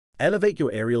Elevate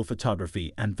your aerial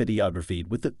photography and videography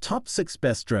with the top 6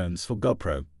 best drones for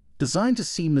GoPro. Designed to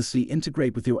seamlessly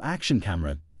integrate with your action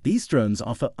camera, these drones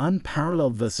offer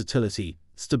unparalleled versatility,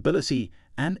 stability,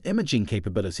 and imaging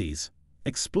capabilities.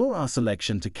 Explore our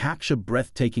selection to capture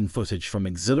breathtaking footage from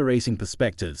exhilarating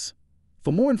perspectives.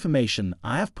 For more information,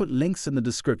 I have put links in the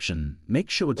description.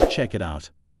 Make sure to check it out.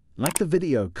 Like the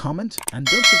video, comment, and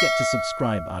don't forget to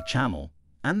subscribe our channel.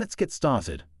 And let's get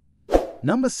started.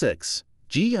 Number 6.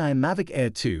 DJI Mavic Air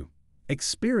 2.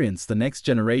 Experience the next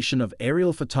generation of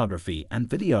aerial photography and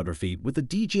videography with the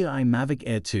DJI Mavic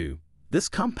Air 2. This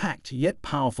compact yet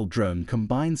powerful drone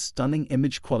combines stunning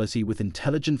image quality with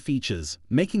intelligent features,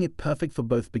 making it perfect for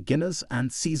both beginners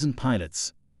and seasoned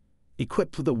pilots.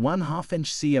 Equipped with a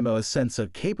 1/2-inch CMOS sensor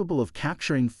capable of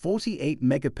capturing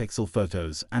 48-megapixel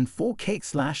photos and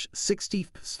 4K/60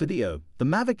 fps video, the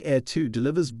Mavic Air 2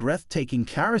 delivers breathtaking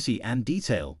clarity and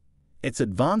detail. Its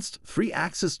advanced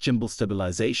 3-axis gimbal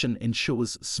stabilization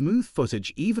ensures smooth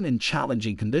footage even in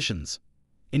challenging conditions.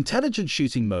 Intelligent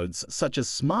shooting modes such as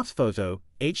Smart Photo,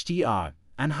 HDR,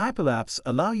 and Hyperlapse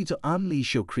allow you to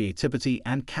unleash your creativity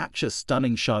and capture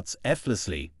stunning shots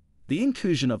effortlessly. The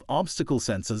inclusion of obstacle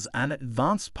sensors and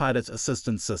advanced pilot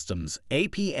assistance systems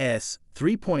 (APS)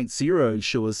 3.0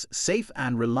 ensures safe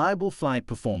and reliable flight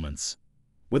performance.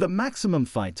 With a maximum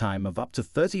flight time of up to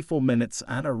 34 minutes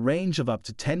and a range of up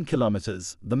to 10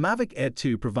 kilometers, the Mavic Air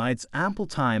 2 provides ample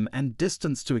time and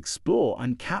distance to explore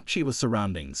and capture your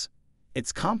surroundings.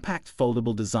 Its compact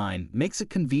foldable design makes it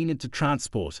convenient to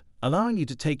transport, allowing you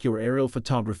to take your aerial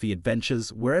photography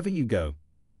adventures wherever you go.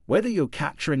 Whether you're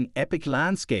capturing epic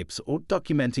landscapes or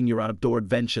documenting your outdoor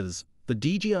adventures, the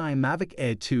DJI Mavic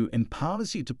Air 2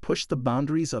 empowers you to push the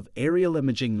boundaries of aerial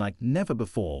imaging like never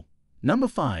before. Number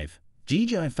 5.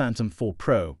 DJI Phantom 4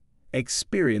 Pro.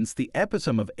 Experience the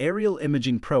epitome of aerial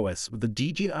imaging prowess with the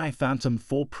DJI Phantom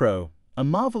 4 Pro, a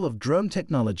marvel of drone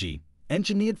technology.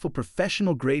 Engineered for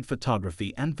professional-grade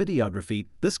photography and videography,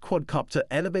 this quadcopter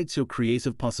elevates your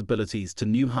creative possibilities to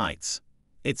new heights.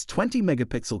 Its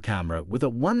 20-megapixel camera with a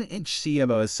 1-inch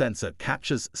CMOS sensor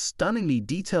captures stunningly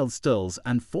detailed stills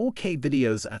and 4K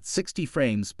videos at 60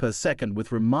 frames per second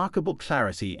with remarkable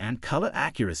clarity and color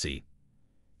accuracy.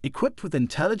 Equipped with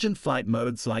intelligent flight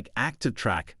modes like Active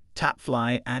Track, Tap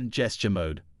Fly, and Gesture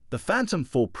Mode, the Phantom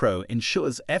 4 Pro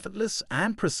ensures effortless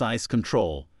and precise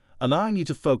control, allowing you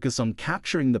to focus on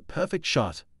capturing the perfect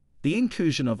shot. The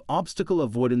inclusion of obstacle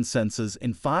avoidance sensors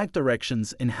in 5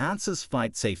 directions enhances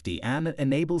flight safety and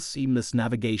enables seamless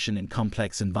navigation in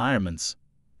complex environments.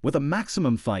 With a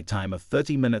maximum flight time of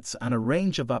 30 minutes and a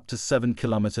range of up to 7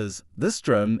 kilometers, this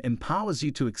drone empowers you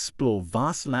to explore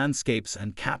vast landscapes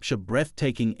and capture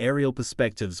breathtaking aerial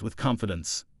perspectives with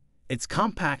confidence. Its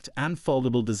compact and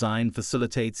foldable design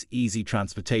facilitates easy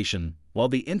transportation, while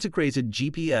the integrated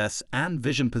GPS and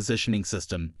vision positioning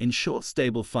system ensures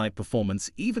stable flight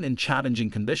performance even in challenging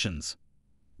conditions.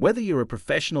 Whether you're a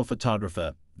professional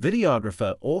photographer,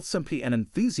 videographer, or simply an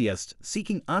enthusiast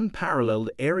seeking unparalleled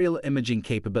aerial imaging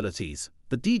capabilities,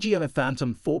 the DJI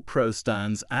Phantom 4 Pro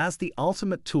stands as the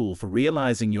ultimate tool for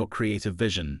realizing your creative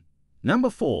vision. Number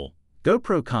 4.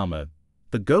 GoPro Karma.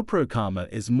 The GoPro Karma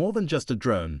is more than just a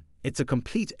drone. It's a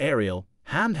complete aerial,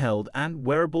 handheld, and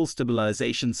wearable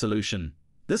stabilization solution.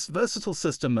 This versatile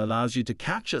system allows you to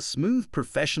capture smooth,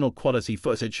 professional-quality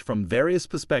footage from various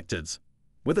perspectives.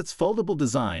 With its foldable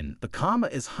design, the Karma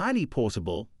is highly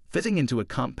portable, fitting into a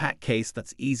compact case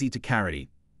that's easy to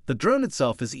carry. The drone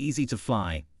itself is easy to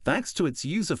fly, thanks to its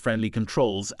user-friendly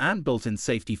controls and built-in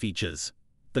safety features.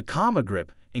 The Karma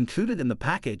Grip, included in the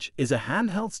package, is a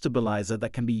handheld stabilizer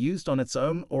that can be used on its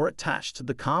own or attached to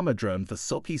the Karma drone for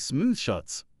silky smooth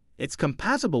shots. It's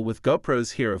compatible with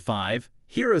GoPro's Hero 5,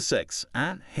 Hero 6,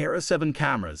 and Hero 7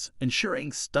 cameras,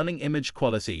 ensuring stunning image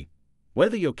quality.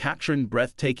 Whether you're capturing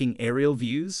breathtaking aerial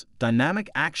views, dynamic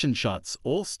action shots,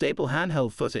 or stable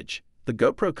handheld footage, the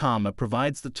GoPro Karma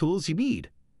provides the tools you need.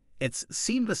 Its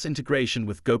seamless integration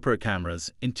with GoPro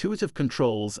cameras, intuitive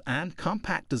controls, and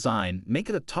compact design make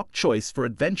it a top choice for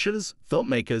adventurers,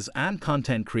 filmmakers, and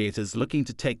content creators looking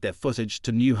to take their footage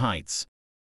to new heights.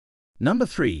 Number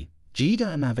 3.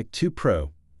 DJI Mavic 2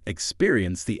 Pro.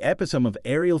 Experience the epitome of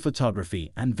aerial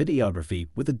photography and videography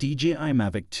with the DJI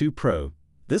Mavic 2 Pro.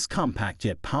 This compact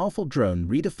yet powerful drone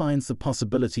redefines the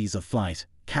possibilities of flight,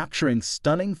 capturing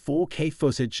stunning 4K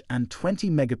footage and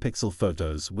 20-megapixel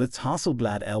photos with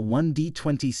Hasselblad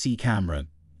L1D20C camera.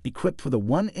 Equipped with a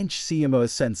 1-inch CMOS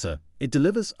sensor, it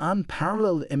delivers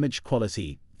unparalleled image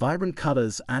quality, vibrant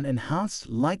colors, and enhanced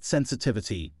light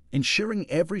sensitivity, ensuring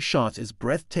every shot is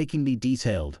breathtakingly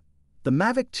detailed. The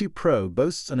Mavic 2 Pro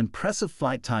boasts an impressive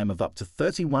flight time of up to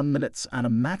 31 minutes and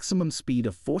a maximum speed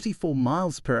of 44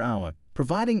 miles per hour,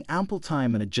 providing ample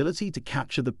time and agility to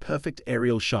capture the perfect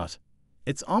aerial shot.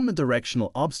 Its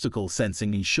omnidirectional obstacle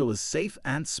sensing ensures safe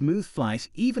and smooth flight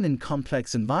even in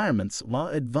complex environments, while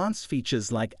advanced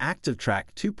features like Active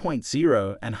Track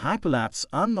 2.0 and Hyperlapse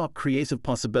unlock creative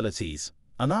possibilities,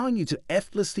 allowing you to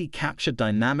effortlessly capture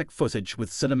dynamic footage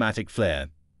with cinematic flair.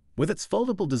 With its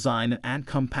foldable design and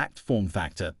compact form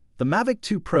factor, the Mavic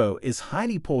 2 Pro is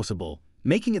highly portable,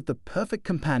 making it the perfect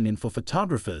companion for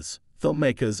photographers,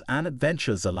 filmmakers, and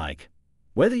adventurers alike.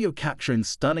 Whether you're capturing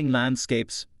stunning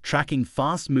landscapes, tracking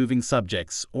fast-moving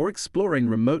subjects, or exploring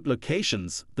remote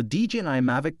locations, the DJI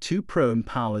Mavic 2 Pro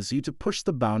empowers you to push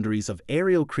the boundaries of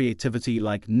aerial creativity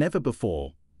like never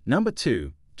before. Number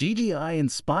 2. DJI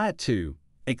Inspire 2.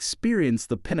 Experience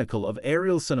the pinnacle of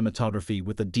aerial cinematography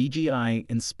with the DJI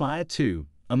Inspire 2,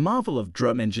 a marvel of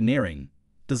drone engineering.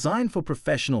 Designed for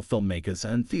professional filmmakers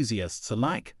and enthusiasts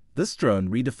alike, this drone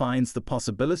redefines the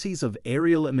possibilities of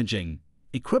aerial imaging.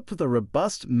 Equipped with a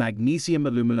robust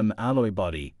magnesium-aluminum alloy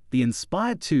body, the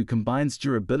Inspire 2 combines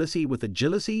durability with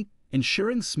agility,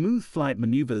 ensuring smooth flight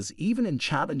maneuvers even in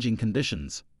challenging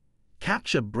conditions.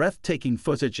 Capture breathtaking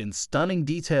footage in stunning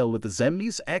detail with the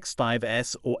Zenmuse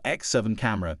X5S or X7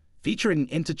 camera, featuring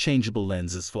interchangeable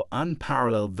lenses for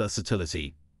unparalleled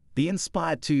versatility. The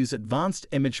Inspire 2's advanced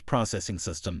image processing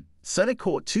system,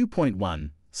 Sennheiser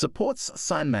 2.1, supports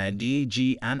Sennheiser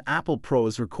DAG and Apple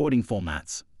ProRes recording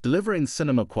formats, delivering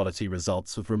cinema-quality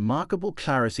results with remarkable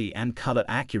clarity and color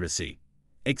accuracy.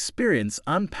 Experience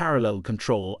unparalleled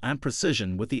control and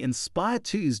precision with the Inspire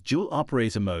 2's dual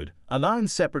operator mode, allowing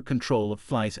separate control of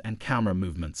flight and camera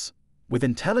movements. With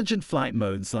intelligent flight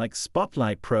modes like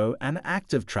Spotlight Pro and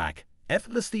Active Track,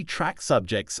 effortlessly track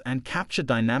subjects and capture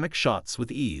dynamic shots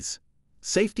with ease.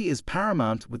 Safety is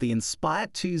paramount with the Inspire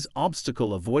 2's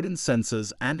obstacle avoidance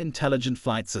sensors and intelligent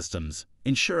flight systems,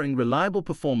 ensuring reliable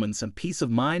performance and peace of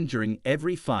mind during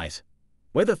every flight.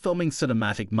 Whether filming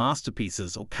cinematic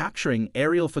masterpieces or capturing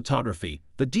aerial photography,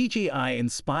 the DJI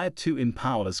Inspire 2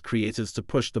 empowers creators to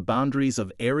push the boundaries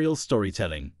of aerial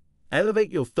storytelling.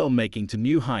 Elevate your filmmaking to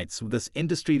new heights with this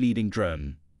industry-leading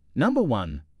drone. Number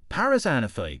 1. Parrot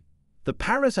Anafi. The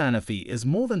Parrot Anafi is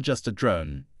more than just a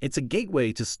drone, it's a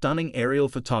gateway to stunning aerial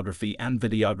photography and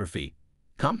videography.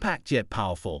 Compact yet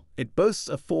powerful, it boasts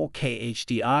a 4K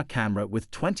HDR camera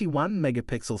with 21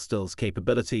 megapixel stills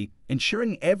capability,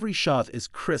 ensuring every shot is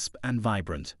crisp and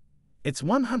vibrant. Its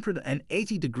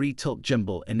 180-degree tilt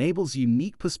gimbal enables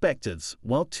unique perspectives,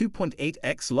 while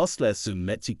 2.8x lossless zoom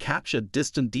lets you capture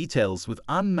distant details with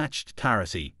unmatched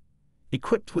clarity.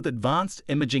 Equipped with advanced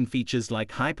imaging features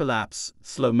like hyperlapse,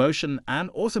 slow motion,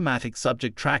 and automatic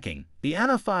subject tracking, the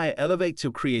Anafi elevates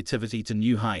your creativity to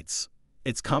new heights.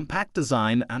 Its compact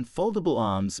design and foldable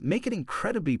arms make it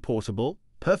incredibly portable,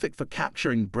 perfect for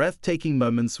capturing breathtaking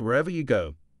moments wherever you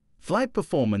go. Flight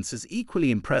performance is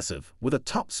equally impressive, with a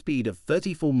top speed of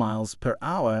 34 miles per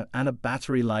hour and a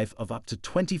battery life of up to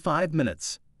 25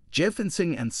 minutes.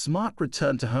 Geofencing and smart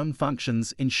return-to-home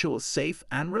functions ensure safe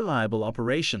and reliable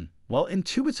operation, while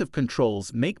intuitive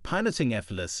controls make piloting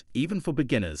effortless even for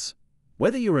beginners.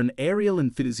 Whether you're an aerial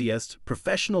enthusiast,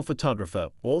 professional photographer,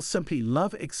 or simply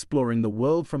love exploring the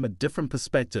world from a different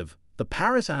perspective, the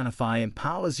Parrot Anafi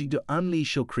empowers you to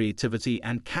unleash your creativity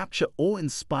and capture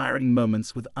awe-inspiring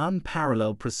moments with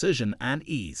unparalleled precision and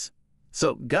ease.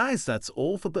 So guys, that's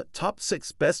all for the top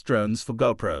 6 best drones for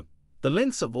GoPro. The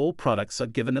links of all products are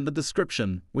given in the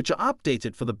description, which are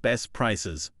updated for the best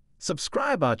prices.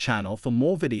 Subscribe our channel for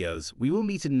more videos. We will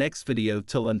meet in next video.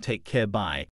 Till then, take care. Bye.